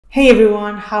Hey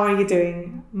everyone, how are you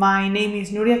doing? My name is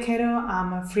Nuria Quero,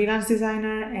 I'm a freelance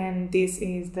designer, and this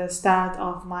is the start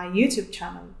of my YouTube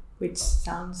channel, which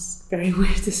sounds very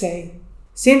weird to say.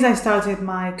 Since I started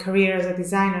my career as a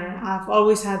designer, I've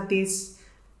always had this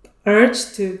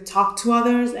urge to talk to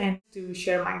others and to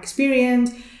share my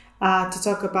experience, to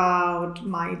talk about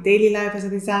my daily life as a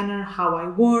designer, how I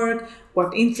work,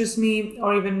 what interests me,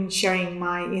 or even sharing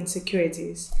my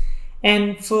insecurities.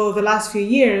 And for the last few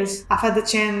years, I've had the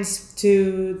chance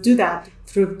to do that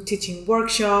through teaching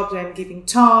workshops and giving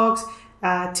talks,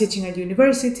 teaching at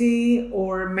university,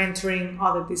 or mentoring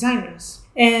other designers.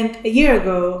 And a year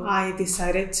ago, I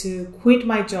decided to quit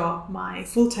my job, my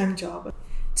full-time job,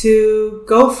 to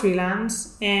go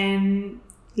freelance and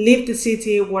leave the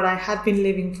city where I had been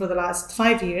living for the last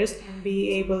 5 years and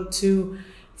be able to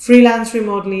freelance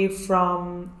remotely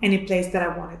from any place that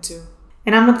I wanted to.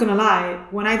 And I'm not gonna lie,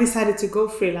 when I decided to go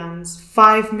freelance,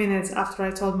 5 minutes after I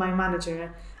told my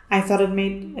manager, I thought I'd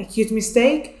made a huge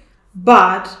mistake,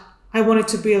 but I wanted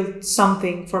to build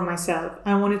something for myself.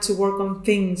 I wanted to work on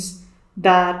things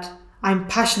that I'm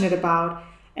passionate about.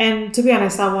 And to be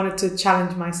honest, I wanted to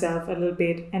challenge myself a little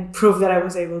bit and prove that I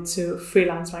was able to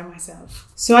freelance by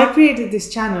myself. So I created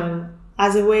this channel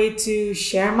as a way to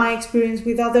share my experience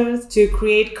with others, to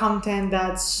create content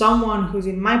that someone who's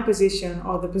in my position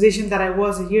or the position that I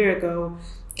was a year ago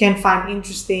can find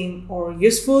interesting or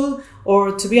useful,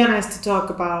 or to be honest, to talk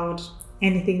about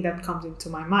anything that comes into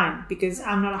my mind, because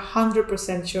I'm not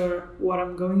 100% sure what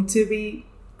I'm going to be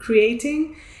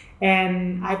creating,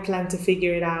 and I plan to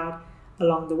figure it out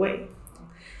along the way.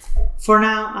 For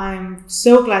now, I'm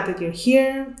so glad that you're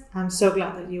here. I'm so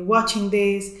glad that you're watching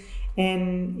this.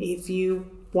 And if you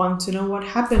want to know what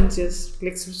happens, just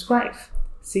click subscribe.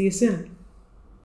 See you soon.